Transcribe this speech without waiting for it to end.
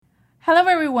Hello,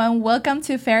 everyone. Welcome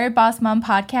to Ferie Boss Mom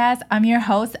podcast. I'm your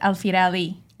host,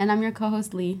 Alfira. And I'm your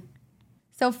co-host, Lee.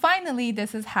 So finally,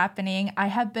 this is happening. I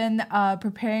have been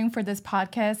preparing for this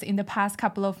podcast in the past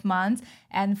couple of months,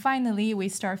 and finally we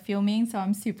start filming, so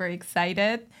I'm super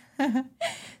excited.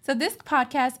 So this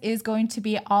podcast is going to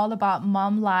be all about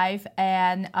mom life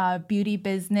and beauty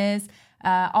business,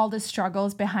 all the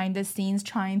struggles behind the scenes,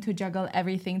 trying to juggle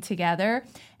everything together.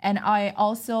 And I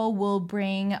also will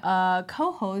bring a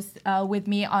co-host with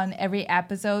me on every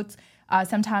episode.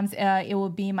 Sometimes it will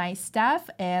be my staff,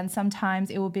 and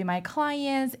sometimes it will be my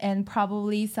clients, and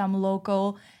probably some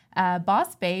local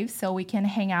boss babes, so we can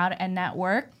hang out and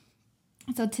network.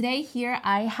 So today here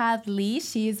I have Lee.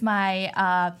 She's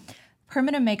my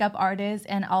permanent makeup artist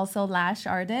and also lash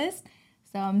artist.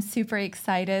 So I'm super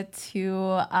excited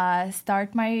to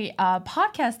start my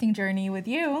podcasting journey with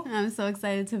you. I'm so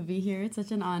excited to be here. It's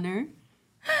such an honor.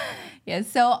 Yeah,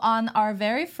 so on our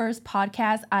very first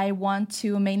podcast, I want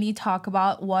to mainly talk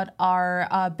about what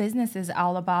our business is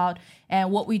all about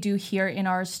and what we do here in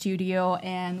our studio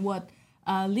and what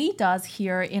Lee does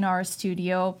here in our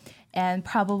studio. And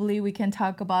probably we can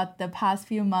talk about the past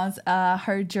few months,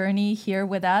 her journey here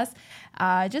with us.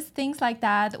 Just things like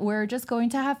that. We're just going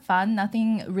to have fun.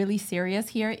 Nothing really serious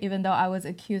here, even though I was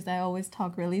accused I always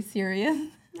talk really serious.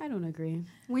 I don't agree.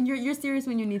 When you're serious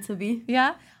when you need to be.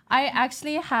 Yeah. I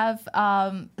actually have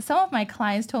some of my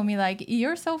clients told me like,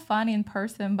 you're so fun in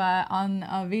person, but on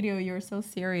a video you're so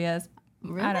serious.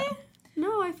 Really?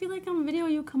 No, I feel like on video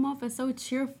you come off as so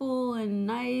cheerful and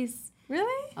nice.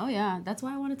 Really? Oh yeah, that's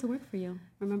why I wanted to work for you.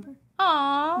 Remember?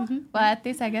 Aw. Well, at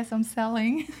least I guess I'm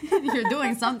selling. You're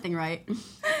doing something right.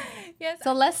 Yes.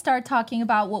 So let's start talking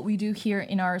about what we do here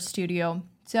in our studio.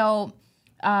 So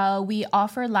we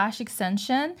offer lash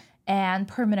extension and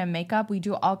permanent makeup. We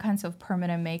do all kinds of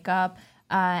permanent makeup.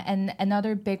 And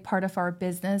another big part of our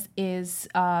business is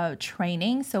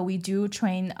training. So we do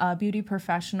train beauty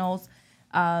professionals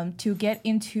to get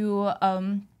into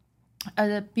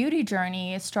a beauty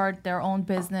journey, start their own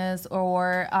business,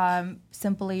 or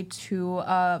simply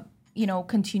to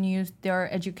continue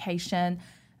their education,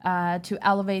 to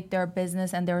elevate their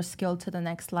business and their skill to the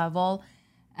next level.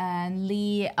 And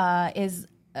Lee is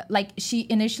she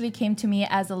initially came to me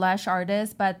as a lash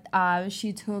artist, but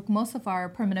she took most of our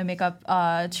permanent makeup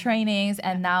trainings,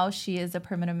 and now she is a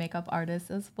permanent makeup artist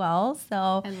as well.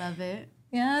 So I love it.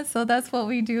 Yeah, so that's what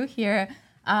we do here.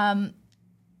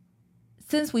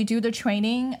 Since we do the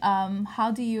training,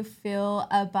 how do you feel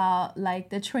about like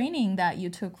the training that you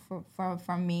took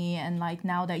from me, and like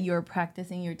now that you're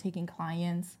practicing, you're taking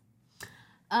clients?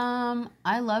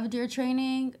 I loved your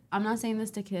training. I'm not saying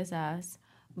this to kiss ass,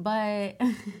 but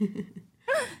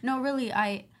no, really,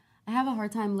 I have a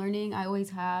hard time learning. I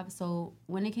always have. So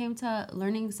when it came to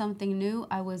learning something new,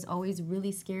 I was always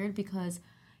really scared because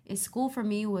school for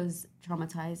me was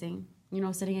traumatizing.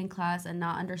 Sitting in class and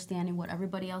not understanding what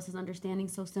everybody else is understanding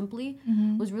so simply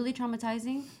was really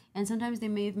traumatizing. And sometimes they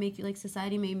may make you, like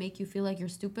society may make you feel like you're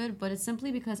stupid, but it's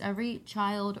simply because every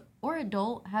child or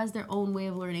adult has their own way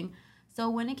of learning. So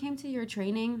when it came to your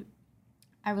training,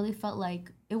 I really felt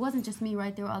like it wasn't just me,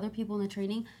 right? There were other people in the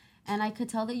training. And I could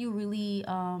tell that you really,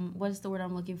 what is the word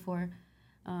I'm looking for?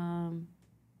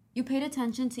 You paid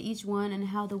attention to each one and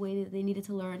how the way that they needed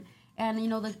to learn. And,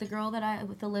 like the girl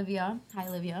with Olivia, hi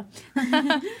Olivia,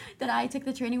 that I took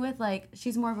the training with, like,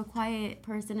 she's more of a quiet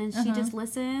person and she just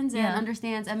listens and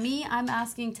understands. And me, I'm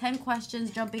asking 10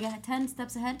 questions, jumping 10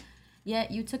 steps ahead.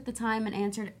 Yet you took the time and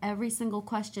answered every single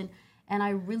question. And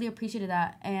I really appreciated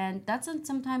that. And that's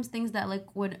sometimes things that,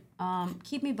 like, would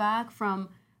keep me back from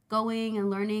going and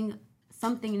learning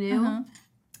something new.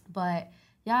 But,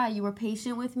 yeah, you were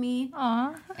patient with me.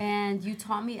 Aww. And you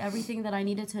taught me everything that I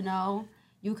needed to know.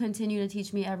 You continue to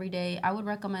teach me every day. I would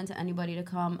recommend to anybody to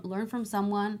come learn from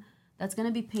someone that's going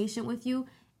to be patient with you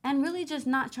and really just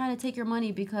not try to take your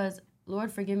money, because,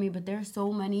 Lord forgive me, but there's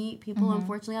so many people,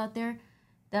 unfortunately, out there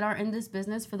that are in this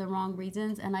business for the wrong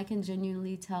reasons. And I can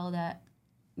genuinely tell that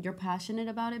you're passionate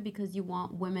about it because you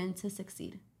want women to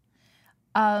succeed.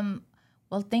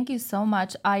 Well, thank you so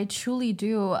much. I truly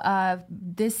do.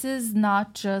 This is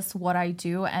not just what I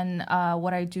do and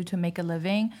what I do to make a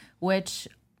living, which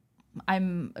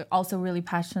I'm also really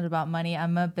passionate about money.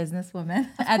 I'm a businesswoman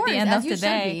at the end of the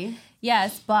day.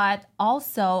 Yes, but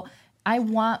also I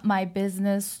want my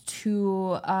business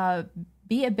to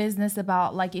be a business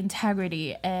about like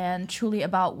integrity and truly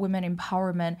about women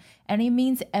empowerment. And it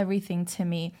means everything to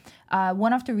me.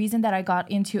 One of the reasons that I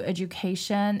got into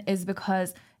education is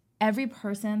because every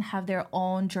person have their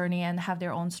own journey and have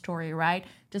their own story, right?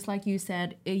 Just like you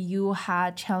said, you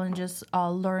had challenges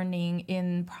learning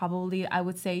in probably, I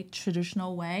would say,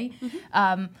 traditional way.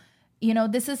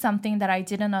 This is something that I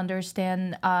didn't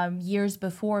understand years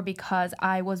before because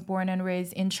I was born and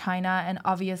raised in China, and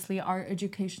obviously our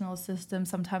educational system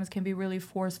sometimes can be really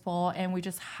forceful, and we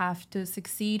just have to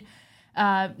succeed.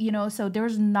 So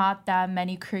there's not that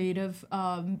many creative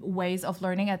ways of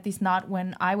learning, at least not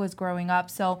when I was growing up.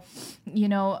 So,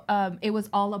 it was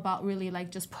all about really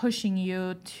like just pushing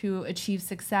you to achieve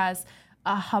success.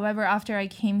 However, after I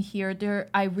came here,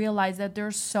 I realized that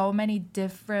there's so many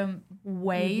different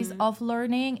ways of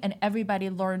learning, and everybody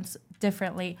learns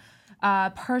differently.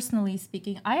 Personally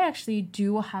speaking, I actually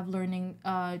do have learning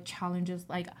challenges.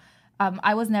 Like,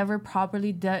 I was never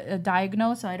properly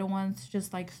diagnosed, so I don't want to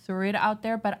just like throw it out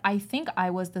there. But I think I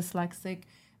was dyslexic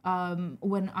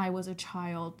when I was a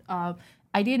child.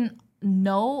 I didn't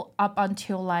know up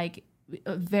until like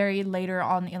very later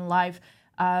on in life,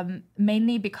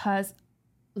 mainly because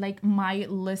like my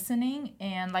listening,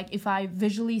 and like if I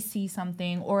visually see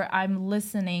something or I'm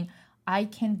listening, I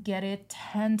can get it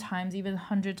 10 times, even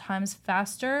 100 times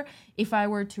faster if I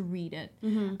were to read it.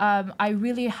 I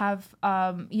really have,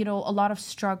 a lot of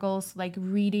struggles like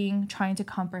reading, trying to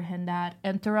comprehend that.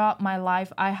 And throughout my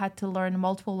life, I had to learn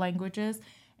multiple languages.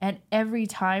 And every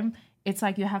time it's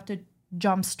like you have to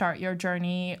jumpstart your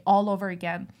journey all over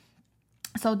again.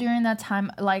 So during that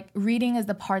time, like reading is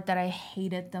the part that I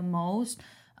hated the most.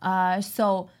 I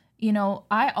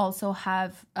also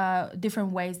have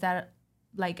different ways that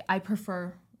like I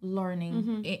prefer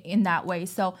learning in that way.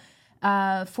 So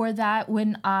for that,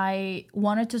 when I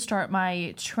wanted to start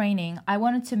my training, I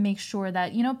wanted to make sure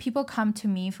that, people come to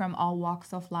me from all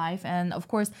walks of life. And of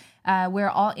course, we're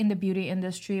all in the beauty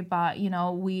industry, but,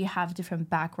 we have different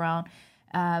background.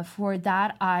 For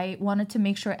that, I wanted to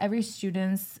make sure every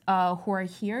students who are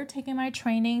here taking my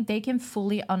training, they can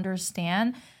fully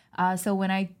understand. So when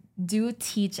I do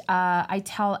teach, I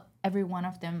tell every one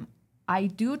of them, I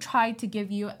do try to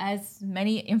give you as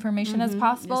many information as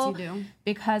possible. Yes, you do.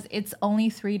 Because it's only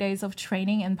 3 days of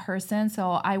training in person.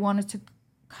 So I wanted to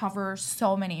cover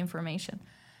so many information.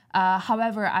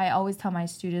 However, I always tell my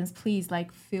students, please,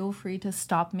 like, feel free to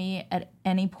stop me at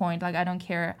any point. Like, I don't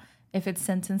care if it's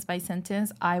sentence by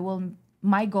sentence.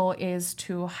 My goal is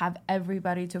to have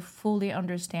everybody to fully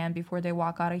understand before they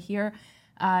walk out of here.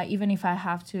 Even if I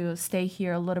have to stay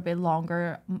here a little bit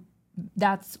longer,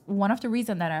 that's one of the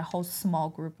reasons that I host small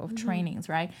group of trainings,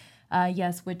 right?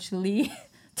 Yes, which Lee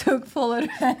took full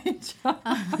advantage of.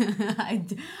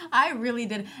 I really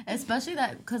did, especially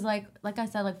that because like I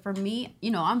said, like for me,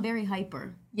 I'm very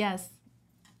hyper. Yes.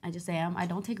 I just am. I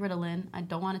don't take Ritalin. I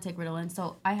don't want to take Ritalin.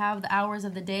 So I have the hours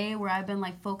of the day where I've been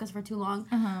like focused for too long.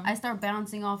 I start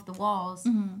bouncing off the walls.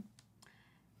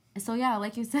 So yeah,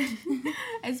 like you said,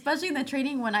 especially in the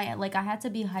training when I had to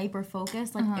be hyper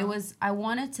focused. Like I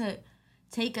wanted to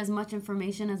take as much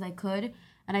information as I could.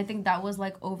 And I think that was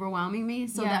like overwhelming me.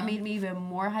 So that made me even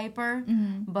more hyper.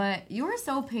 But you were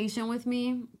so patient with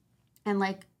me. And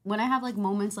like when I have like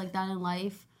moments like that in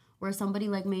life where somebody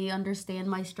like may understand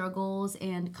my struggles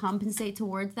and compensate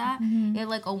towards that, it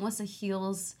like almost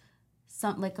heals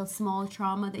like a small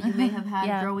trauma that you may have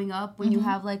had growing up when you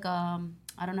have like I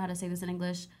don't know how to say this in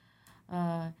English.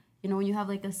 When you have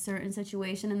like a certain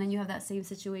situation and then you have that same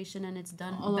situation and it's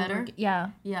done all better. Yeah,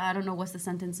 I don't know what's the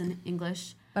sentence in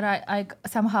English. But I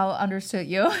somehow understood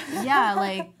you. Yeah,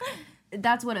 like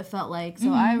that's what it felt like.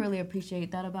 So I really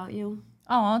appreciate that about you.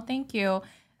 Oh, thank you.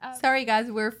 Sorry,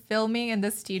 guys, we're filming in the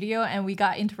studio and we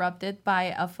got interrupted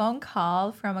by a phone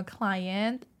call from a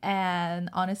client.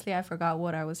 And honestly, I forgot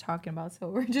what I was talking about. So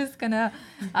we're just going to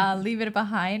leave it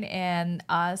behind and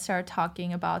start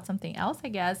talking about something else, I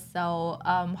guess. So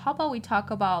how about we talk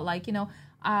about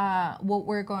what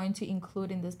we're going to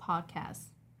include in this podcast?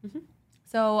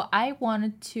 So I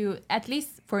wanted to, at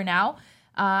least for now,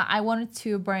 I wanted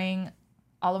to bring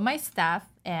all of my staff,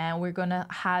 and we're gonna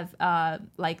have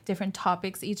different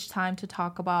topics each time to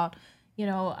talk about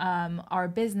our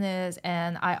business.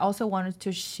 And I also wanted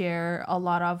to share a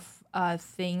lot of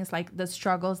things like the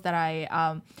struggles that I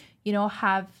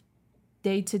have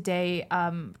day to day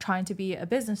trying to be a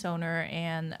business owner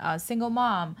and a single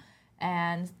mom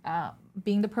and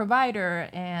being the provider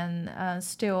and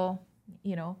still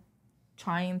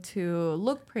trying to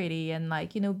look pretty and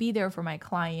be there for my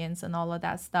clients and all of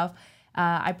that stuff.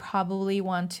 I probably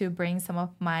want to bring some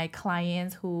of my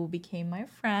clients who became my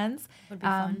friends. Would be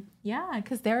fun. Yeah,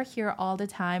 because they're here all the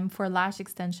time. For lash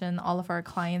extension, all of our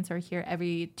clients are here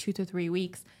every 2 to 3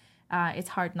 weeks. It's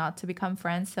hard not to become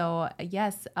friends. So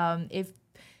yes, if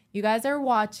you guys are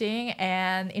watching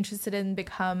and interested in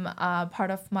become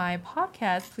part of my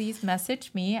podcast, please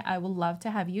message me. I would love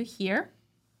to have you here.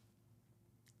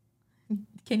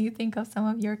 Can you think of some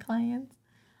of your clients?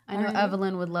 I know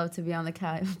Evelyn would love to be on the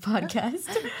podcast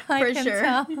I for can sure.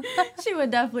 tell. She would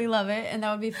definitely love it, and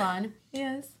that would be fun.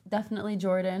 Yes. Definitely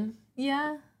Jordan.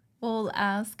 Yeah. We'll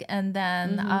ask. And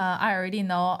then I already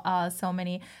know so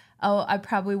many. Oh, I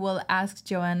probably will ask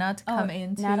Joanna to come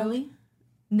in too. Natalie?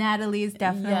 Natalie is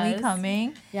definitely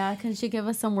coming. Yeah, can she give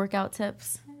us some workout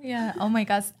tips? Yeah. Oh my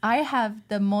gosh. I have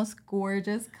the most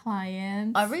gorgeous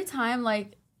clients. Every time,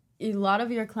 like, a lot of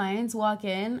your clients walk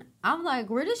in, I'm like,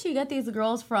 where does she get these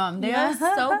girls from? They are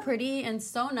so pretty and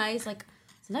so nice. Like,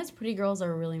 sometimes pretty girls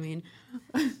are really mean.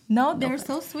 No, they're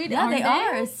so sweet. Yeah, they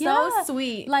are so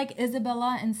sweet. Like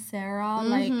Isabella and Sarah,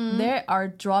 like they are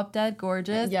drop dead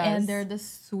gorgeous, and they're the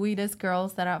sweetest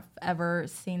girls that I've ever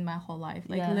seen my whole life.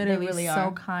 Like literally really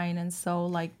so kind and so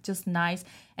like just nice.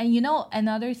 And you know,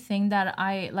 another thing that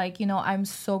I like, you know, I'm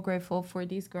so grateful for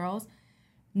these girls.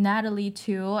 Natalie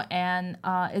too, and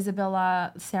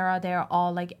Isabella, Sarah, they're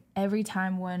all like every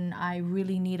time when I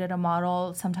really needed a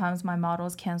model, sometimes my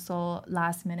models cancel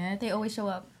last minute. They always show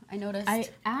up. I noticed. I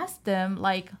asked them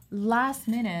like last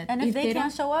minute. And if they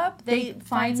can't show up, they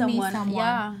find someone.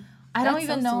 Yeah. I don't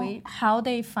even know how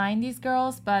they find these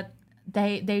girls, but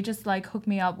they just like hook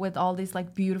me up with all these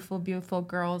like beautiful, beautiful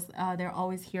girls. They're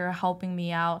always here helping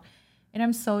me out. And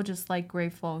I'm so just like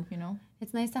grateful, you know.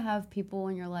 It's nice to have people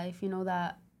in your life, you know,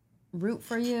 that root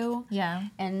for you. Yeah.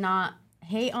 And not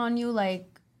hate on you.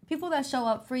 Like people that show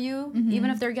up for you, even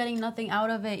if they're getting nothing out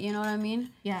of it, you know what I mean?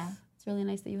 Yeah. It's really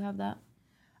nice that you have that.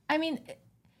 I mean,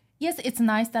 yes, it's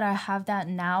nice that I have that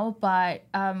now, but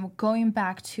going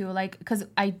back to like, because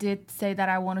I did say that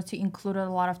I wanted to include a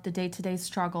lot of the day-to-day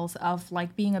struggles of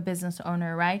like being a business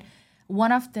owner, right?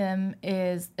 One of them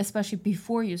is, especially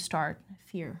before you start,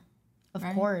 fear. Of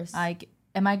course. Like,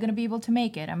 am I going to be able to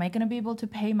make it? Am I going to be able to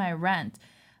pay my rent?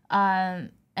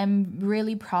 I'm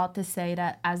really proud to say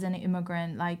that as an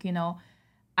immigrant, like, you know,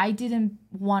 I didn't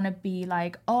want to be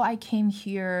like, oh, I came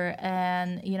here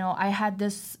and, you know, I had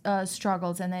this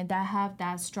struggles and I have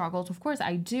that struggles. Of course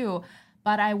I do,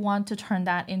 but I want to turn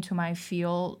that into my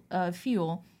fuel.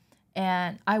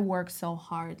 And I work so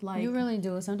hard. Like you really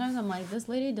do. Sometimes I'm like, this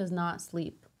lady does not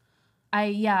sleep.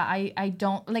 I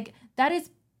don't like that is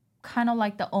kind of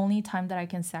like the only time that I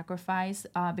can sacrifice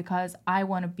because I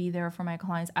want to be there for my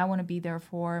clients. I want to be there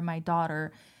for my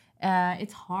daughter.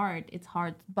 It's hard,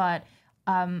 but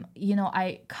you know,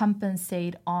 I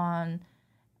compensate on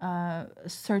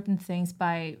certain things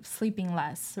by sleeping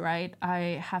less, right?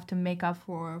 I have to make up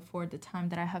for the time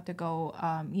that I have to go,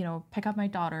 you know, pick up my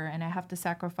daughter, and I have to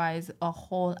sacrifice a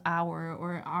whole hour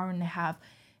or hour and a half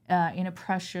in a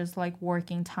precious like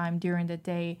working time during the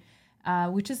day,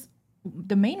 which is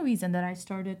the main reason that I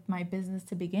started my business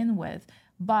to begin with.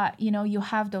 But, you know, you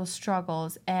have those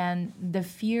struggles and the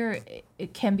fear,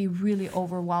 it can be really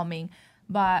overwhelming.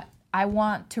 But I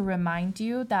want to remind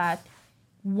you that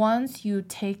once you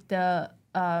take the,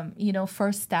 you know,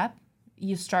 first step,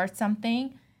 you start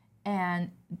something,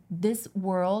 and this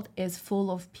world is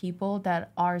full of people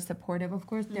that are supportive. Of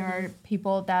course, there are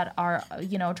people that are,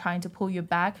 you know, trying to pull you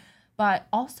back. But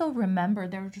also remember,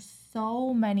 there are just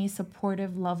so many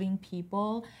supportive, loving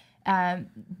people, and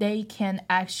they can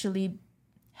actually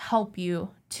help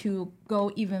you to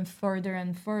go even further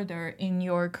and further in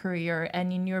your career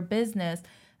and in your business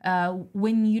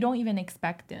when you don't even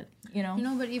expect it, you know? You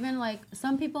know, but even like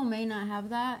some people may not have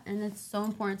that, and it's so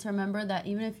important to remember that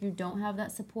even if you don't have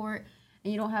that support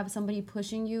and you don't have somebody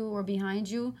pushing you or behind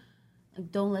you, like,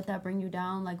 don't let that bring you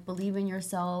down. Like, believe in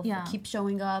yourself. Yeah. Keep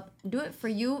showing up. Do it for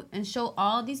you and show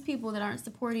all these people that aren't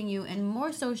supporting you, and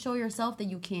more so show yourself that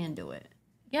you can do it.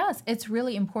 Yes, it's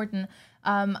really important.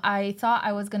 I thought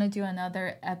I was going to do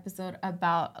another episode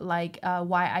about like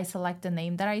why I select the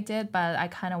name that I did, but I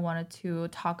kind of wanted to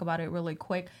talk about it really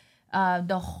quick.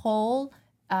 The whole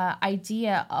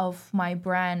idea of my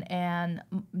brand and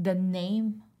the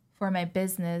name for my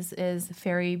business is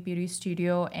Fairy Beauty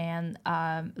Studio, and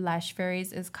Lash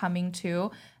Fairies is coming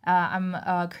too.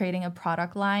 I'm creating a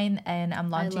product line, and I'm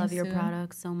launching soon. I love your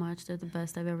products so much. They're the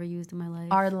best I've ever used in my life.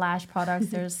 Our lash products,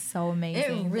 they're so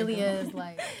amazing. It really is.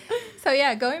 Like, so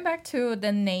yeah, going back to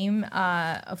the name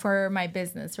for my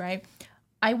business, right?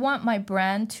 I want my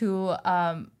brand to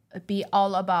be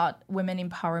all about women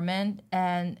empowerment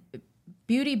and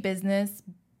beauty business.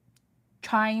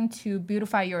 Trying to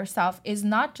beautify yourself is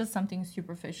not just something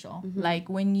superficial. Like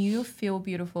when you feel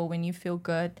beautiful, when you feel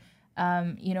good,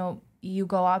 you know, you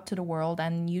go out to the world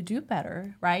and you do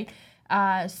better, right?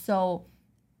 So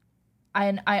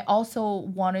I also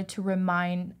wanted to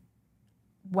remind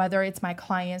whether it's my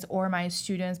clients or my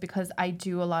students, because I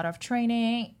do a lot of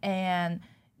training. And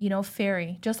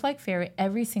Ferie, just like Ferie,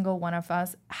 every single one of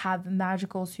us have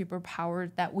magical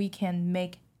superpowers that we can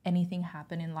make anything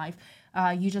happen in life.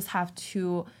 You just have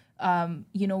to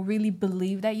really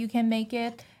believe that you can make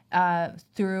it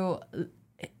through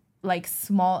like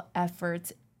small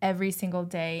efforts every single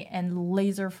day, and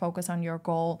laser focus on your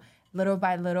goal little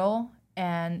by little,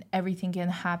 and everything can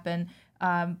happen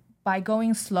by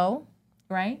going slow,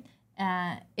 right?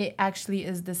 It actually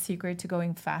is the secret to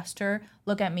going faster.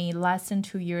 Look at me, less than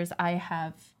 2 years, I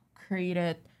have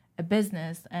created a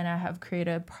business, and I have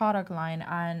created a product line,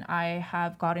 and I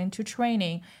have got into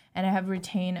training, and I have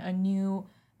retained a new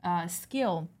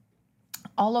skill.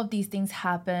 All of these things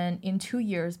happen in 2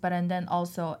 years, and then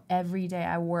also every day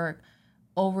I work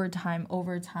overtime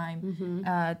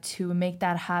to make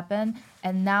that happen.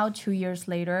 And now 2 years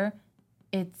later,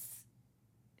 it's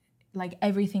like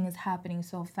everything is happening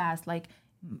so fast. Like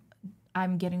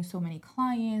I'm getting so many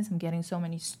clients, I'm getting so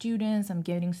many students, I'm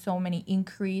getting so many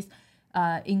inquiries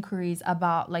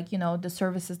about the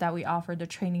services that we offer, the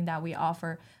training that we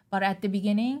offer. But at the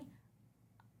beginning,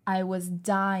 I was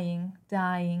dying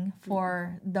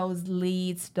for those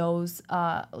leads, those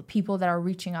people that are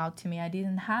reaching out to me. I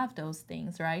didn't have those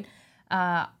things, right?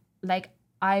 I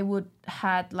would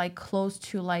had close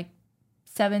to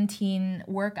 17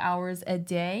 work hours a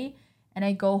day, and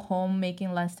I go home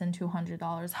making less than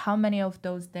 $200. How many of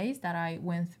those days that I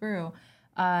went through?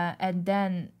 And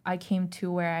then I came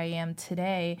to where I am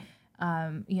today.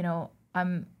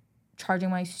 I'm charging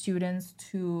my students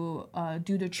to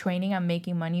do the training. I'm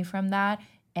making money from that.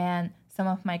 And some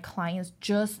of my clients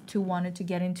just wanted to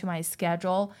get into my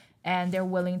schedule, and they're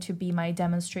willing to be my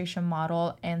demonstration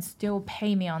model and still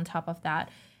pay me on top of that.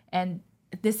 And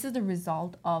this is the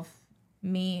result of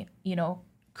me,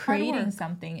 creating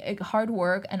something, hard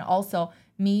work, and also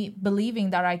me believing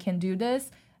that I can do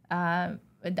this.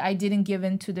 I didn't give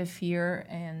in to the fear,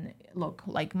 and look,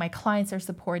 my clients are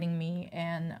supporting me,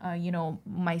 and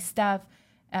my staff,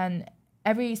 and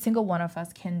every single one of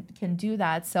us can do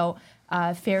that. So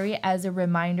Ferie, as a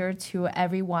reminder to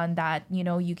everyone that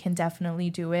you can definitely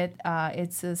do it.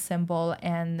 It's a symbol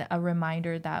and a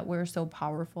reminder that we're so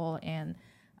powerful, and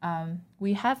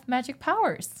we have magic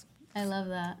powers. I love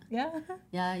that. Yeah.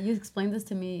 Yeah, you explained this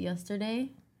to me yesterday.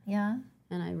 Yeah.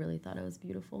 And I really thought it was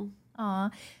beautiful. Aw.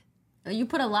 You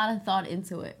put a lot of thought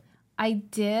into it. I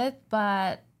did,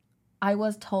 but I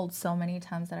was told so many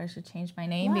times that I should change my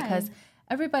name. Why? Because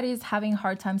everybody's having a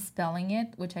hard time spelling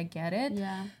it, which I get it.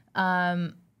 Yeah.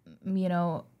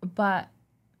 But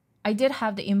I did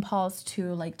have the impulse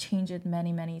to change it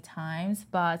many, many times,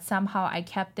 but somehow I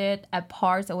kept it. At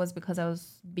parts, it was because I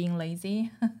was being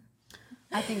lazy.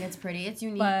 I think it's pretty. It's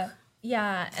unique. But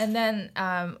yeah, and then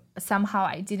somehow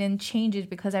I didn't change it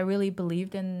because I really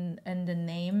believed in the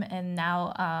name. And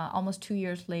now, almost 2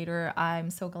 years later, I'm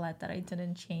so glad that I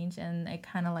didn't change, and it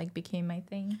kind of became my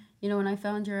thing. When I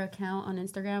found your account on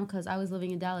Instagram, because I was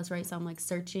living in Dallas, right? So I'm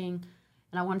searching,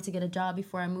 and I wanted to get a job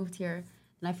before I moved here.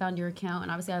 And I found your account, and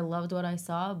obviously I loved what I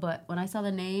saw. But when I saw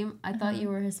the name, I thought you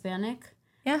were Hispanic.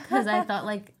 Yeah. Because I thought,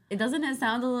 doesn't it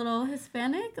sound a little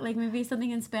Hispanic? Maybe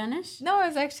something in Spanish? No, it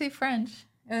was actually French.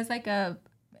 It was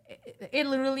it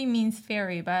literally means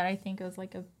fairy, but I think it was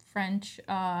a French,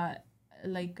 La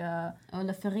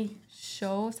Ferie.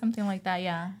 Show, something like that,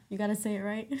 yeah. You gotta say it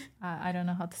right. I don't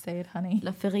know how to say it, honey.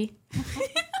 La Ferie.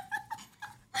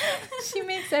 She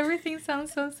makes everything sound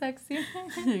so sexy.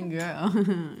 Girl.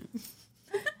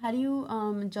 How do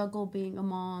you juggle being a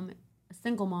mom, a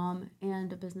single mom,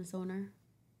 and a business owner?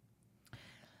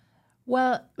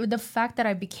 Well, the fact that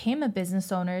I became a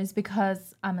business owner is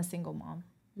because I'm a single mom,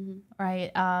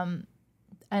 right?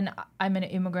 And I'm an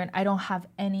immigrant. I don't have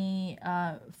any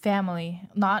family,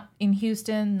 not in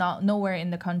Houston, nowhere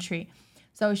in the country.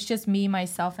 So it's just me,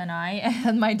 myself, and I,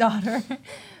 and my daughter.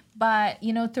 But,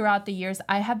 throughout the years,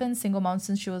 I have been single mom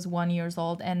since she was 1 year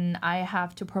old, and I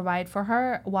have to provide for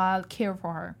her while care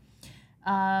for her.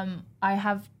 I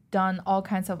have done all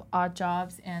kinds of odd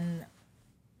jobs and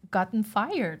gotten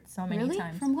fired so many times.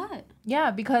 Really? From what? Yeah,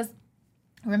 because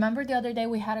remember the other day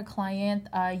we had a client,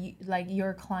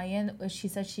 your client, she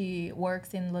said she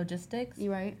works in logistics.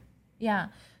 You right? Yeah.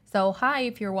 So hi,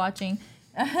 if you're watching.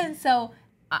 So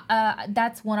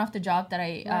that's one of the jobs that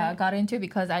I got into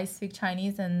because I speak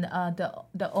Chinese, and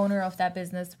the owner of that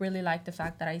business really liked the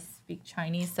fact that I speak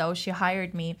Chinese, so she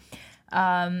hired me.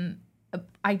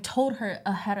 I told her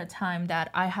ahead of time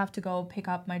that I have to go pick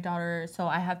up my daughter, so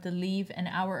I have to leave an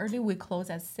hour early. We close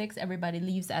at 6. Everybody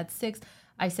leaves at 6.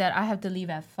 I said I have to leave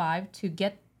at 5 to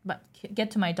get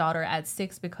to my daughter at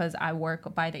 6 because I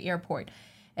work by the airport.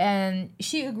 And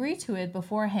she agreed to it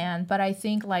beforehand, but I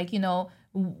think like,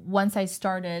 once I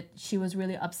started, she was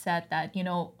really upset that,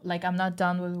 like I'm not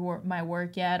done with my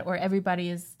work yet, or everybody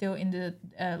is still in the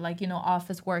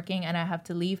office working and I have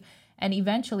to leave. And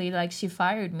eventually, like, she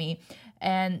fired me.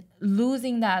 And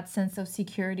losing that sense of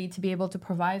security to be able to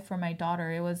provide for my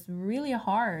daughter, it was really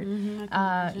hard.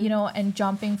 And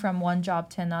jumping from one job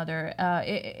to another,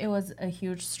 it was a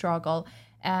huge struggle.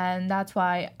 And that's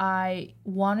why I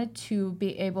wanted to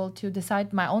be able to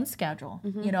decide my own schedule.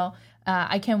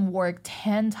 I can work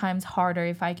 10 times harder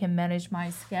if I can manage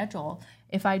my schedule,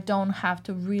 if I don't have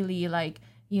to really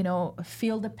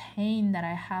feel the pain that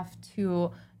I have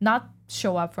to not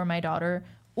show up for my daughter,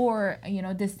 or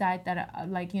decide that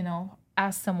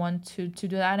ask someone to do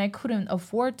that. And I couldn't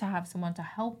afford to have someone to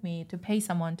help me, to pay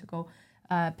someone to go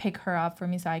pick her up for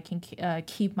me so I can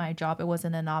keep my job. It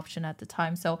wasn't an option at the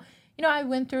time. So I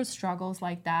went through struggles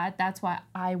like that. That's why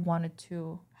I wanted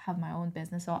to have my own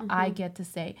business. So I get to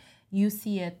say, you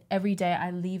see it every day. I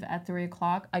leave at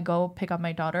 3:00. I go pick up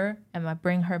my daughter and I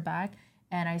bring her back,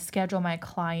 and I schedule my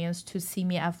clients to see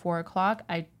me at 4:00.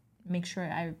 I make sure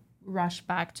I rush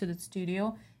back to the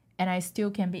studio, and I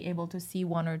still can be able to see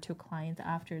 1 or 2 clients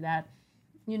after that.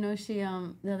 She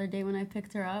the other day when I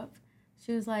picked her up,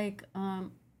 she was like, I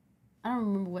don't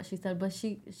remember what she said, but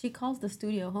she calls the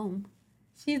studio home.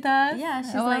 She does? Yeah,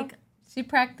 she's like, she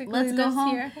practically let's go lives home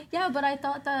here. Yeah, but I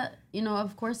thought that,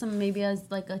 of course, maybe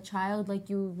as like a child, like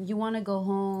you want to go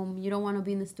home, you don't want to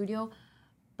be in the studio,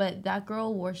 but that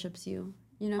girl worships you.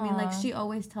 You know what I mean? Like, she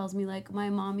always tells me, like,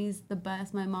 my mommy's the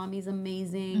best, my mommy's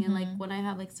amazing. And, like, when I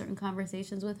have, like, certain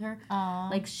conversations with her,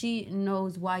 like, she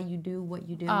knows why you do what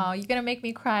you do. Oh, you're going to make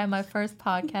me cry on my first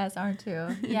podcast, aren't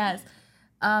you? Yes.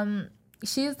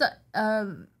 She's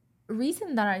the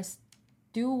reason that I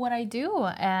do what I do.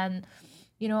 And,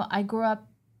 I grew up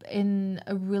in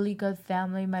a really good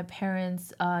family. My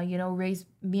parents, raised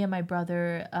me and my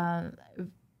brother,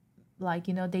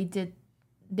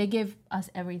 they give us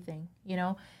everything,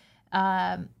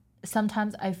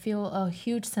 Sometimes I feel a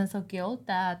huge sense of guilt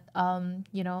that,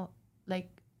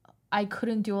 I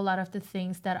couldn't do a lot of the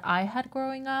things that I had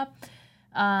growing up.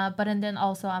 And then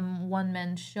also I'm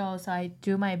one-man show, so I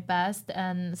do my best.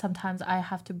 And sometimes I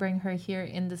have to bring her here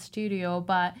in the studio.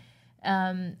 But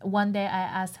one day I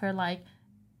asked her,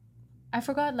 I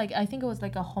forgot, I think it was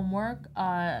a homework,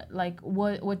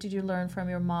 what did you learn from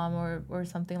your mom or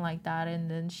something like that? And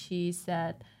then she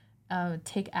said,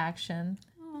 take action.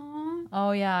 Aww.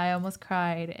 Oh yeah, I almost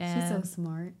cried. And she's so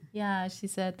smart. Yeah, she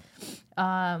said,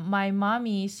 my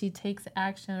mommy, she takes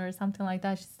action or something like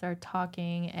that. She started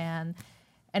talking, and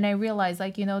I realized,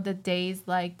 the days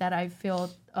that I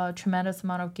feel a tremendous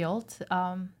amount of guilt,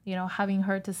 having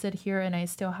her to sit here and I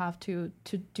still have to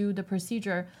do the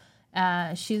procedure.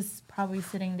 She's probably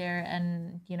sitting there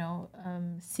and,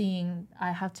 seeing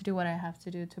I have to do what I have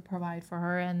to do to provide for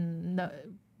her, and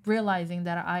realizing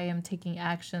that I am taking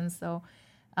action. So,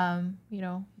 kind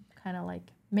of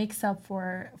makes up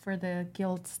for the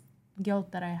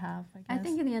guilt that I have, I guess. I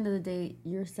think at the end of the day,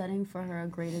 you're setting for her a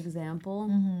great example.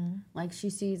 Like, she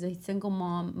sees a single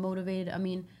mom motivated. I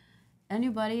mean,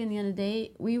 anybody, in the end of the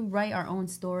day, we write our own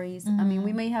stories. I mean,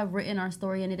 we may have written our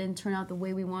story and it didn't turn out the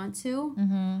way we want to.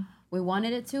 We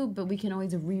wanted it to, but we can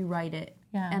always rewrite it.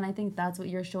 Yeah. And I think that's what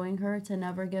you're showing her, to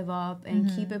never give up and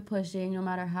keep it pushing no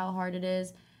matter how hard it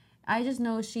is. I just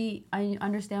know I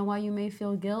understand why you may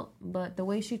feel guilt, but the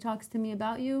way she talks to me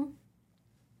about you,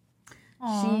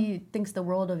 she thinks the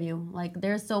world of you. Like,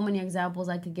 there's so many examples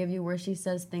I could give you where she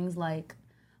says things like,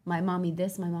 my mommy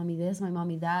this, my mommy this, my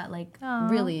mommy that. Like,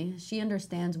 really, she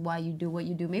understands why you do what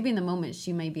you do. Maybe in the moment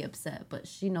she may be upset, but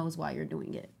she knows why you're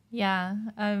doing it. Yeah,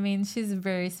 I mean, she's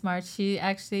very smart. She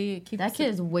actually keeps... That kid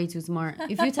is way too smart.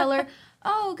 If you tell her,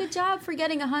 oh, good job for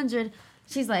getting 100,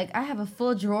 she's like, I have a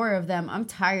full drawer of them. I'm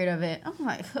tired of it. I'm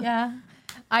like... Yeah,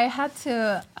 I had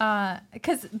to...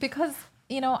 Because,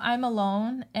 I'm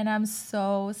alone, and I'm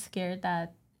so scared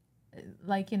that,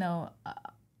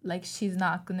 she's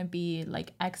not going to be,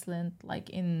 excellent,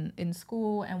 in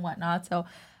school and whatnot. So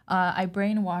I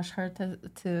brainwash her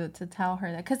to tell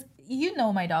her that. Because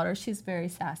my daughter, she's very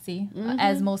sassy,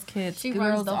 as most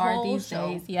girls are these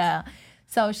days. Yeah.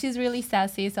 So she's really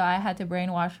sassy. So I had to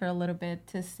brainwash her a little bit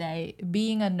to say,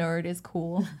 being a nerd is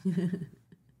cool.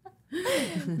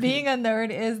 Being a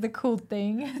nerd is the cool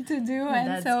thing to do.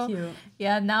 And that's cute.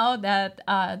 Yeah, now that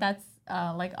that's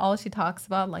all she talks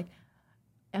about,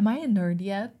 am I a nerd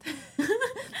yet?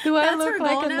 Do I look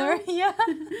like a nerd? Yeah.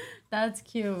 That's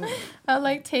cute. I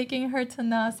like taking her to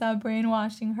NASA,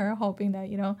 brainwashing her, hoping that,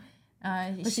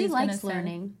 but she likes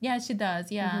learning. Yeah, she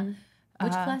does. Yeah.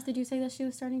 Which class did you say that she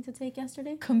was starting to take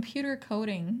yesterday? Computer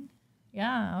coding.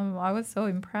 Yeah, I was so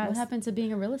impressed. What happened to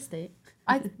being a real estate?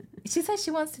 She said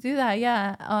she wants to do that.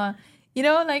 Yeah.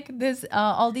 Like this,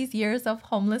 all these years of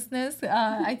homelessness,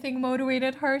 I think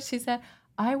motivated her. She said,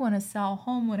 I want to sell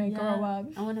home when I grow up.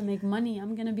 I want to make money.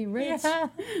 I'm going to be rich. Yeah.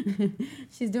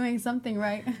 She's doing something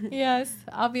right. Yes,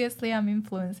 obviously I'm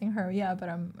influencing her. Yeah, but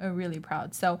I'm really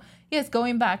proud. So yes,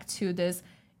 going back to this,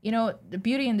 the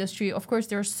beauty industry, of course,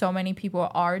 there's so many people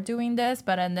are doing this,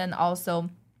 and then also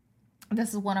this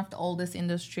is one of the oldest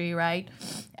industry, right?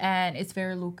 And it's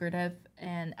very lucrative.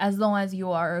 And as long as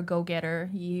you are a go-getter,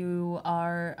 you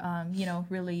are,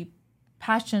 really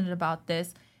passionate about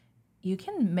this, you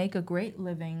can make a great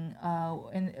living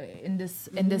in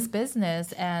this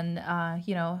business, and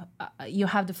you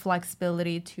have the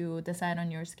flexibility to decide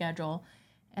on your schedule,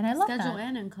 and I love that. Schedule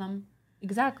and income.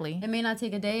 Exactly. It may not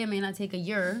take a day, it may not take a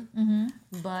year,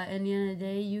 but at the end of the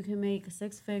day, you can make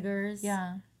 6 figures.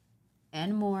 Yeah.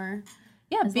 And more.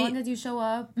 Yeah. As long as you show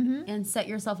up and set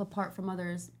yourself apart from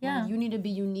others. Yeah. You need to be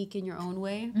unique in your own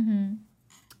way, and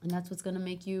that's what's gonna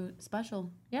make you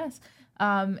special. Yes.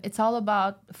 It's all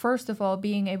about, first of all,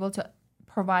 being able to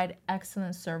provide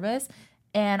excellent service,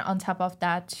 and on top of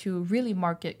that, to really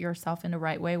market yourself in the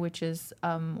right way, which is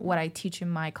what I teach in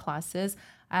my classes.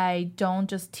 I don't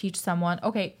just teach someone,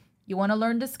 okay, you want to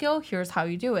learn the skill, here's how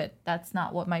you do it. That's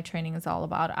not what my training is all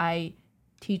about. I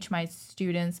teach my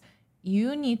students,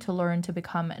 you need to learn to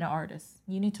become an artist.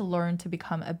 You need to learn to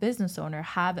become a business owner,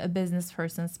 have a business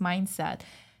person's mindset.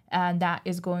 And that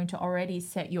is going to already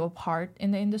set you apart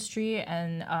in the industry.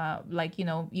 And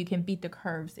you can beat the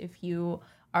curves if you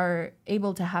are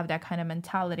able to have that kind of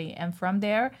mentality. And from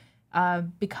there,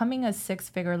 becoming a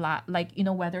 6-figure,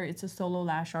 whether it's a solo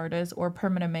lash artist or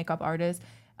permanent makeup artist,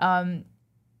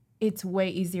 it's way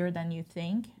easier than you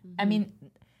think. I mean,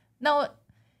 no,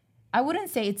 I wouldn't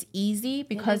say it's easy,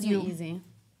 because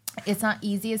it's not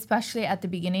easy, especially at the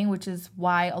beginning, which is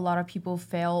why a lot of people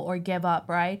fail or give up,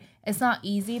 right? It's not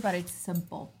easy, but it's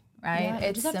simple, right? Yeah,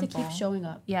 it's you just have to keep showing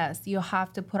up. Yes, you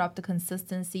have to put up the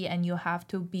consistency, and you have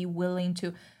to be willing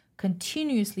to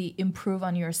continuously improve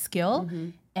on your skill.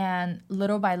 And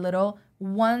little by little,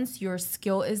 once your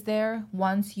skill is there,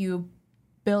 once you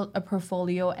build a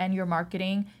portfolio and your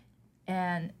marketing,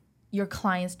 and your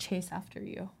clients chase after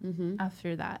you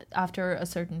after that, after a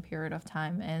certain period of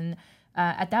time. And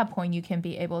at that point, you can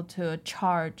be able to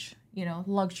charge,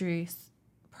 luxury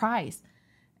price.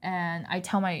 And I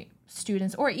tell my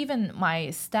students, or even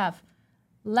my staff,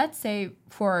 let's say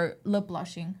for lip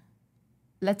blushing,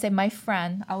 let's say my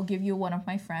friend, I'll give you one of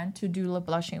my friend to do lip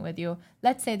blushing with you.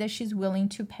 Let's say that she's willing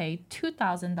to pay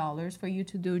 $2,000 for you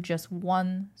to do just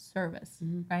one service,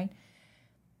 right?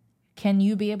 Can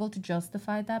you be able to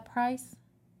justify that price?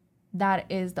 That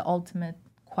is the ultimate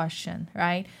question,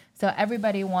 right? So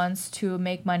everybody wants to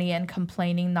make money and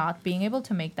complaining not being able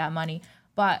to make that money.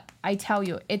 But I tell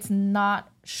you, it's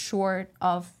not short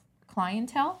of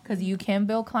clientele, because you can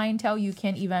build clientele. You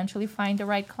can eventually find the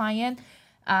right client.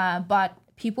 But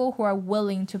people who are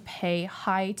willing to pay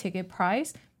high ticket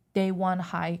price, they want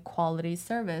high quality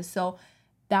service. So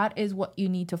that is what you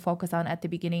need to focus on at the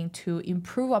beginning to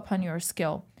improve upon your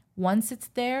skill. Once it's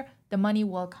there, the money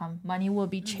will come. Money will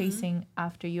be chasing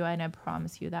after you, and I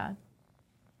promise you that.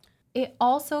 It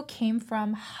also came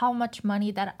from how much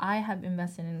money that I have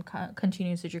invested in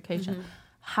continuous education.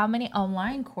 How many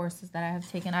online courses that I have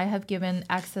taken. I have given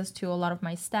access to a lot of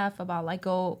my staff about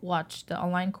go watch the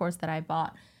online course that I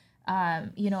bought.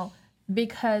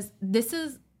 Because this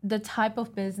is the type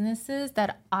of businesses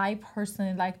that I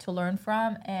personally like to learn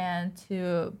from, and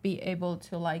to be able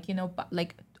to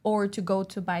or to go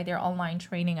to buy their online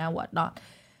training and whatnot.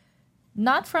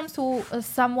 Not from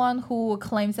someone who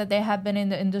claims that they have been in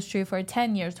the industry for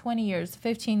 10 years, 20 years,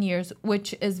 15 years,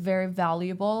 which is very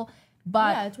valuable.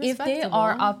 But if they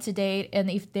are up to date and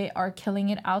if they are killing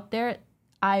it out there,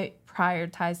 I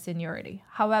prioritize seniority.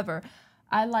 However,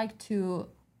 I like to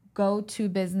go to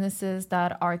businesses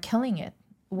that are killing it,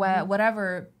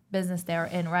 whatever business they're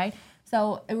in, right?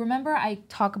 So remember, I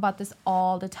talk about this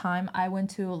all the time. I went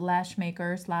to Lash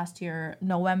Makers last year,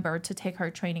 November, to take her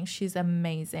training. She's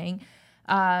amazing.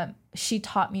 She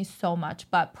taught me so much.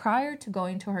 But prior to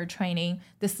going to her training,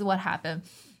 this is what happened.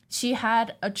 She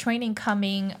had a training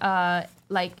coming, I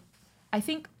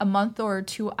think a month or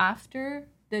two after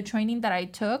the training that I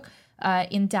took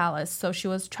in Dallas. So she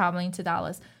was traveling to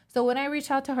Dallas. So when I reached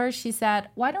out to her, she said,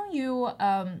 why don't you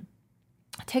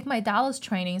take my Dallas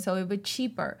training so it would be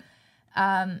cheaper?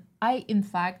 I, in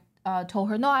fact, told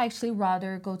her, no, I actually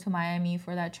rather go to Miami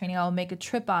for that training. I'll make a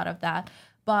trip out of that.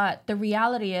 But the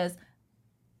reality is,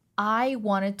 I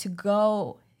wanted to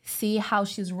go see how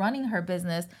she's running her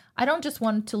business. I don't just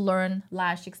want to learn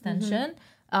lash extension,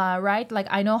 right? Like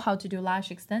I know how to do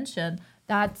lash extension.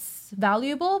 That's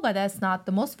valuable, but that's not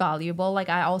the most valuable. Like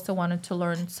I also wanted to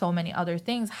learn so many other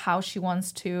things, how she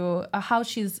wants to, how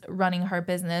she's running her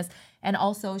business. And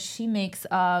also she makes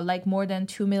like more than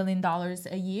 $2 million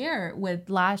a year with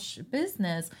lash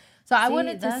business. So I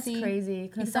wanted to see. That's crazy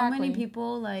because Exactly. so many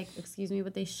people, like, excuse me,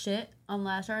 but they shit on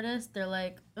lash artists. They're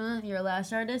like, you're a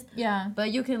lash artist. Yeah.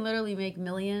 But you can literally make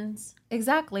millions.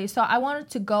 Exactly. So I wanted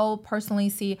to go personally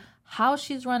see how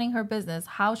she's running her business,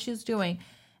 how she's doing.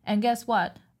 And guess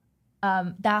what?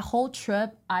 That whole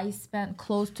trip, I spent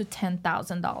close to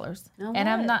 $10,000. And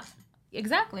I'm not,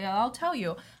 exactly, I'll tell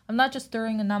you. I'm not just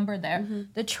throwing a number there.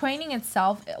 The training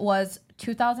itself was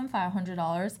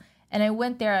 $2,500. And I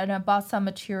went there and I bought some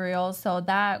materials. So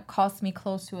that cost me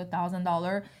close to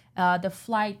 $1,000. The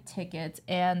flight tickets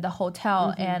and the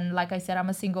hotel. And like I said, I'm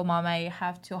a single mom. I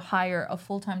have to hire a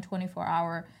full-time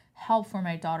 24-hour help for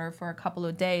my daughter for a couple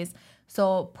of days.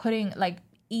 So putting like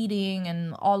eating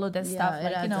and all of this stuff,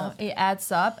 like, you know, it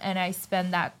adds up, and I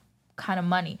spend that kind of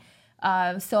money.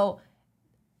 So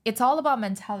it's all about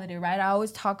mentality, right? I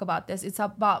always talk about this. It's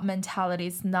about mentality.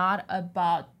 It's not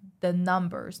about the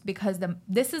numbers, because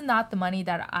this is not the money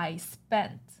that I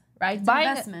spent, right? It's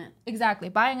investment. Exactly.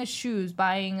 Buying a shoes,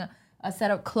 buying a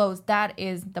set of clothes, that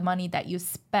is the money that you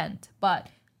spent. But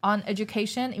on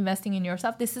education, investing in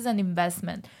yourself, this is an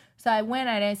investment. So I went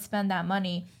and I spent that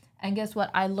money. And guess what?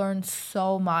 I learned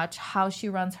so much, how she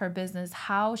runs her business,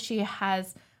 how she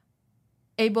has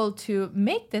able to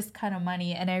make this kind of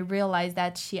money. And I realized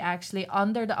that she actually,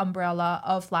 under the umbrella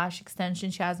of lash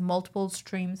extension, she has multiple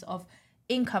streams of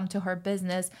income to her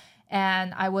business.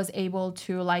 And I was able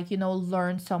to, like, you know,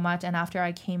 learn so much. And after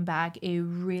I came back, it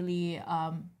really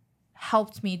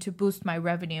helped me to boost my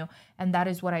revenue. And that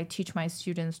is what I teach my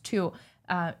students too.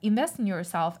 Invest in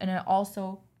yourself, and then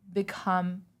also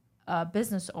become a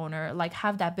business owner, like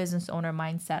have that business owner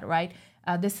mindset, right?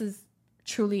 This is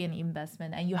truly an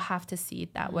investment, and you have to see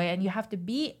it that way, and you have to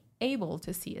be able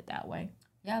to see it that way.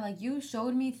 Yeah, like you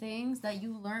showed me things that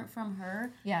you learned from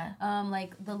her. Yeah.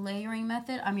 Like the layering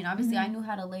method. I mean, obviously I knew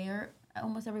how to layer.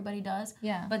 Almost everybody does.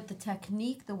 Yeah. But the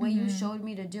technique, the way you showed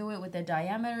me to do it with the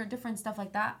diameter, different stuff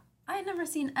like that, I had never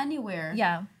seen anywhere.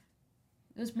 Yeah.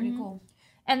 It was pretty cool.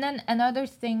 And then another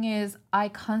thing is, I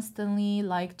constantly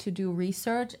like to do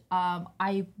research.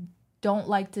 I don't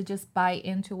like to just buy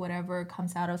into whatever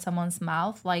comes out of someone's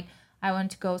mouth. Like, I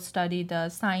want to go study the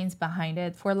science behind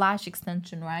it for lash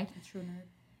extension, right? True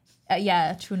nerd.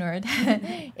 Yeah, true nerd.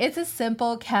 It's a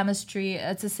simple chemistry.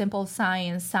 It's a simple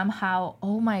science. Somehow,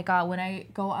 oh my God, when I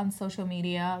go on social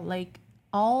media, like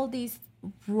all these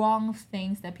wrong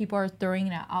things that people are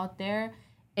throwing out there,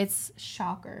 it's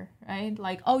shocker, right?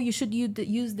 Like, oh, you should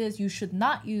use this, you should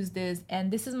not use this.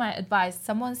 And this is my advice.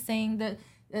 Someone's saying that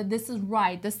this is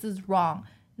right, this is wrong.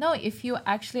 No, if you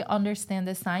actually understand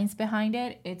the science behind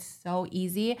it, it's so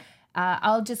easy.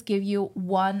 I'll just give you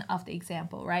one of the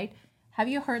example, right? Have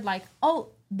you heard like, oh,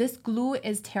 this glue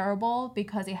is terrible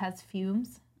because it has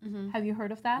fumes? Have you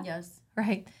heard of that? Yes.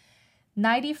 Right.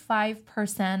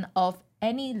 95% of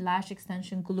any lash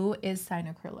extension glue is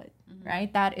thionyl,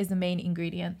 right? That is the main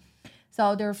ingredient.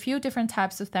 So there are a few different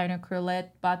types of thionyl,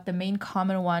 but the main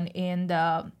common one in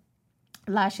the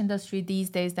lash industry these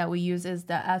days that we use is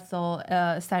the ethyl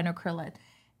thionyl.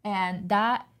 And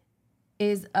that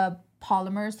is a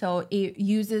polymer, so it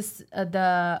uses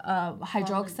the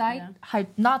hydroxide,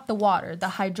 not the water, the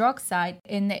hydroxide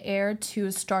in the air to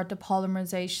start the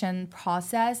polymerization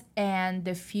process, and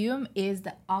the fume is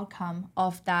the outcome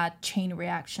of that chain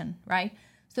reaction, right?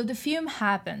 So the fume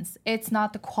happens. It's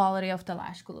not the quality of the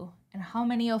lash glue. And how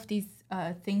many of these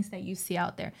things that you see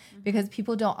out there, because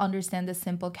people don't understand the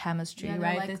simple chemistry,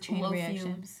 right? Like the chain low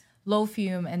reaction, fumes. low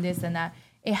fume, and this and that.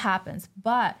 It happens,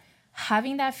 but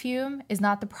having that fume is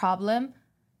not the problem.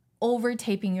 Over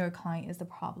taping your client is the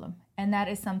problem. And that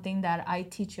is something that I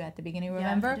teach you at the beginning.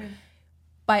 Remember? Yeah,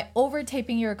 by over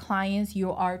taping your clients,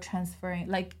 you are transferring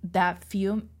like that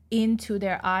fume into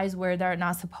their eyes where they're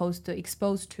not supposed to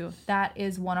expose to. That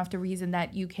is one of the reasons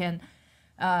that you can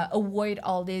avoid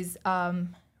all these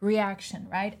reaction,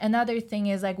 right? Another thing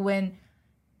is like when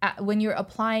you're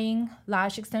applying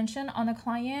lash extension on a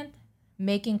client,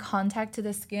 making contact to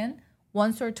the skin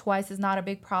once or twice is not a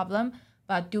big problem,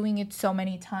 but doing it so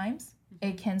many times,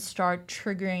 it can start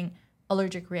triggering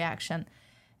allergic reaction.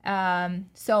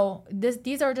 So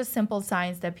these are just simple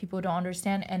signs that people don't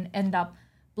understand and end up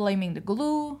blaming the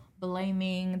glue,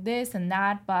 blaming this and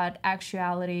that. But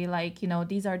actuality, like, you know,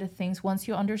 these are the things once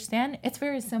you understand, it's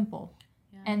very simple.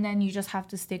 Yeah. And then you just have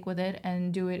to stick with it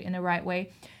and do it in the right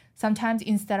way. sometimes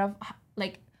instead of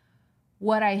like,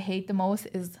 what I hate the most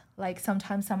is like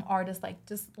sometimes some artists like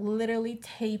just literally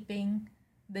taping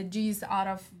the G's out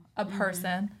of a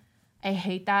person. I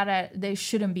hate that. They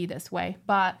shouldn't be this way.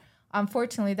 But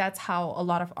unfortunately, that's how a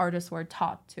lot of artists were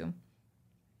taught to.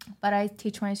 But I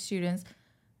teach my students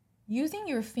using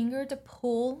your finger to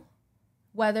pull,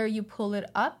 whether you pull it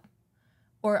up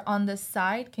or on the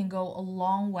side, can go a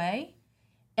long way.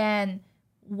 And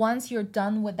once you're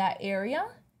done with that area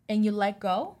and you let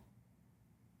go,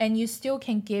 and you still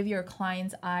can give your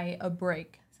client's eye a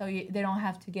break. So they don't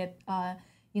have to get,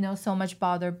 so much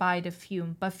bothered by the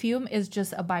fume. But fume is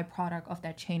just a byproduct of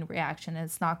that chain reaction. And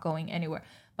it's not going anywhere.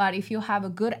 But if you have a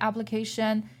good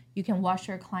application, you can wash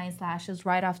your client's lashes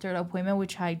right after the appointment,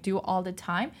 which I do all the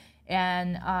time.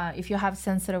 And if you have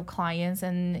sensitive clients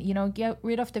and, get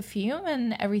rid of the fume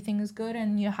and everything is good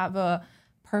and you have a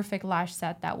perfect lash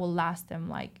set that will last them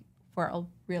like for a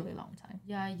really long time.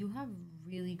 Yeah, you have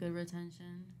really good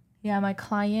retention. Yeah, my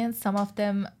clients, some of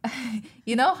them,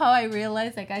 you know how I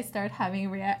realized like I started having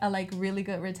really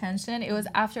good retention? It was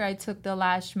after I took the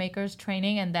lash makers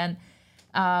training and then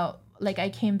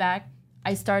I came back,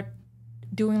 I start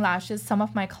doing lashes. Some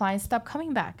of my clients stopped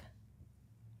coming back.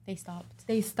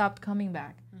 They stopped coming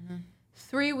back.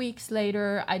 3 weeks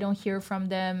later, I don't hear from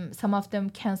them. Some of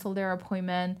them cancel their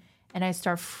appointment and I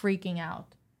start freaking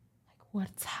out. Like,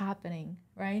 what's happening,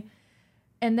 right?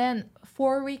 And then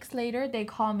 4 weeks later, they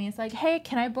call me. It's like, hey,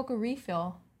 can I book a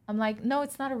refill? I'm like, no,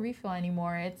 it's not a refill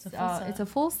anymore. It's a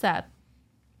full set.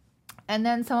 And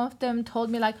then some of them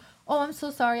told me like, oh, I'm so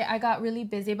sorry. I got really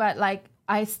busy, but like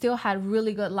I still had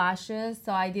really good lashes.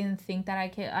 So I didn't think that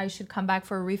I should come back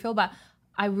for a refill. But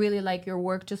I really like your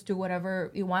work. Just do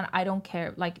whatever you want. I don't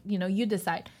care. Like, you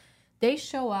decide. They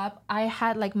show up. I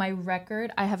had like my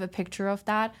record. I have a picture of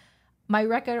that. My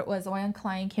record was one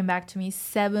client came back to me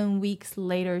 7 weeks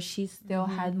later. She still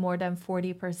had more than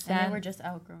 40%. And they were just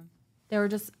outgrown.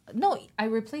 No, I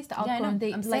replaced the outgrown.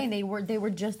 Yeah, I'm saying they were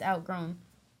just outgrown.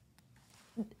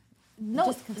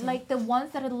 No, like the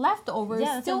ones that are left over is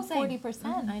still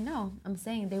 40%. I know. I'm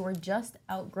saying they were just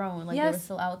outgrown. Like yes. they were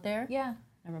still out there. Yeah.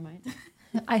 Never mind.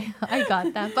 I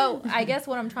got that. But I guess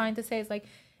what I'm trying to say is like,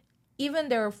 even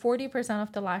there are 40%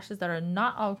 of the lashes that are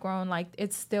not outgrown, like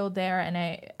it's still there. And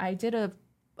I did a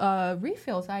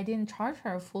refill, so I didn't charge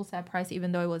her a full set price,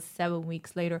 even though it was 7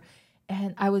 weeks later.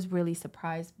 And I was really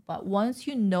surprised. But once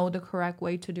you know the correct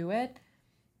way to do it,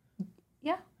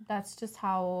 yeah, that's just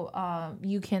how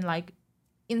you can like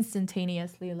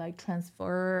instantaneously like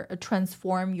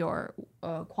transform your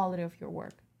quality of your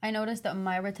work. I noticed that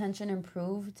my retention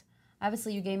improved.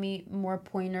 Obviously, you gave me more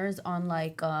pointers on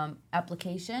like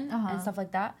application and stuff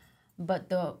like that.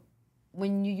 But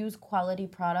when you use quality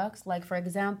products, like for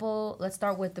example, let's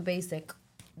start with the basic,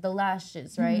 the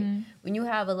lashes, right? When you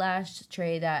have a lash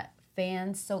tray that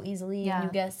fans so easily and you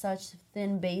get such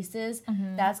thin bases,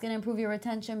 that's going to improve your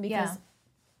retention because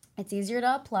it's easier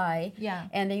to apply. Yeah.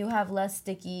 And then you have less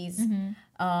stickies.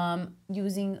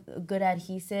 Using good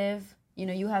adhesive.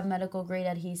 You have medical grade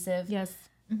adhesive. Yes.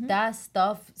 That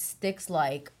stuff sticks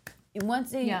like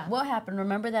what happened?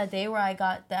 Remember that day where I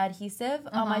got the adhesive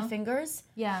on my fingers?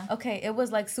 Yeah. Okay, it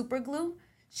was like super glue.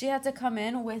 She had to come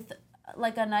in with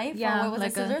like a knife or what was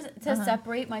like scissors to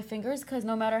separate my fingers because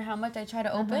no matter how much I try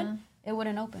to open, it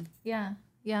wouldn't open. Yeah.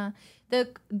 Yeah.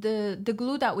 The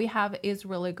glue that we have is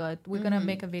really good. We're gonna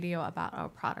make a video about our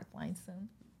product line soon.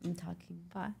 I'm talking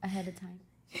ahead of time.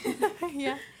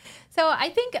 Yeah. So I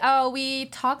think we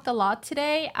talked a lot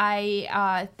today.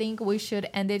 I think we should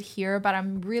end it here, but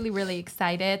I'm really, really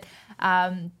excited.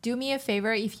 Do me a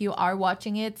favor if you are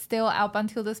watching it still up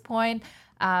until this point.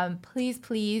 Please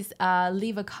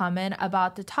leave a comment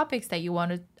about the topics that you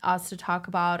wanted us to talk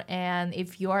about. And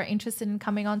if you are interested in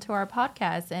coming onto our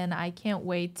podcast, and I can't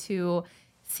wait to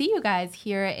see you guys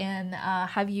here and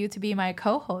have you to be my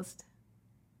co-host.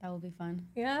 That will be fun.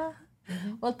 Yeah.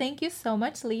 Well, thank you so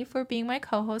much, Lee, for being my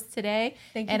co-host today.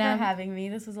 Thank you for having me.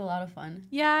 This was a lot of fun.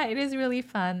 Yeah, it is really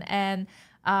fun. And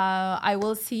I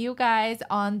will see you guys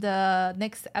on the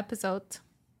next episode.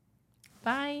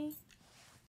 Bye.